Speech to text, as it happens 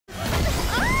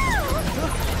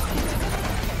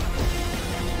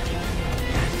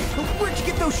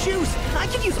shoes! I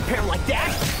could use a pair like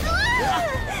that!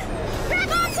 Grab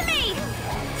onto me!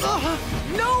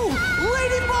 No!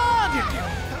 Ladybug!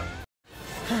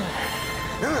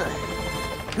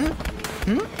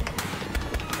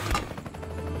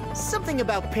 Something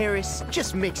about Paris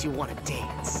just makes you want to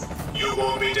dance. You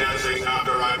won't be dancing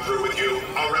after I'm through with you.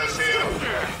 Arrest him!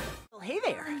 Well, hey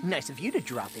there. Nice of you to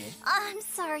drop in. I'm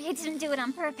sorry, I didn't do it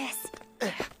on purpose.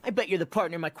 I bet you're the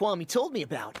partner my Kwame told me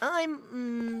about.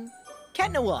 I'm,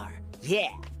 Cat Noir. Yeah,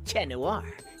 Cat Noir.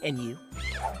 And you?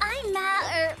 I'm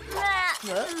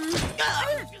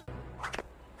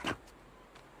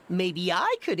Maybe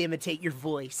I could imitate your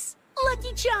voice.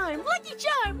 Lucky charm, lucky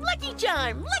charm, lucky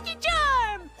charm, lucky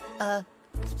charm!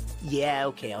 Yeah,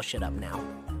 okay, I'll shut up now.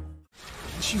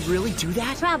 Did she really do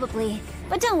that? Probably.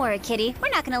 But don't worry, Kitty. We're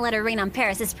not gonna let her rain on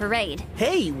Paris's parade.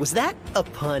 Hey, was that a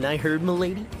pun I heard,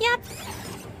 milady? Yep.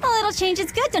 A little change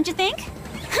is good, don't you think?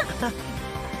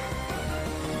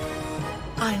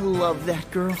 I love that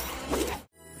girl.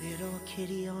 Little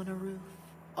kitty on a roof,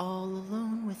 all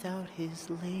alone without his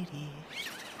lady.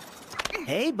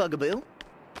 Hey, Bugaboo.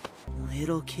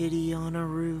 Little kitty on a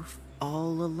roof,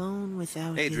 all alone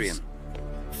without Adrian.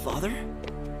 his... Father?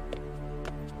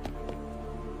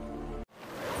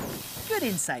 Good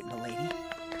insight, milady.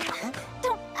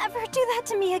 Don't ever do that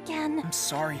to me again. I'm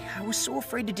sorry. I was so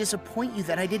afraid to disappoint you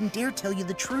that I didn't dare tell you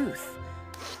the truth.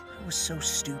 I was so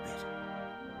stupid.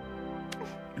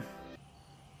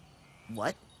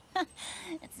 What?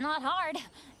 It's not hard.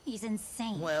 He's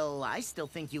insane. Well, I still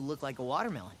think you look like a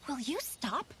watermelon. Will you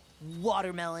stop?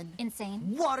 Watermelon.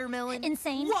 Insane. Watermelon.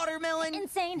 Insane. Watermelon.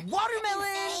 Insane.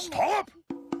 Watermelon. Stop!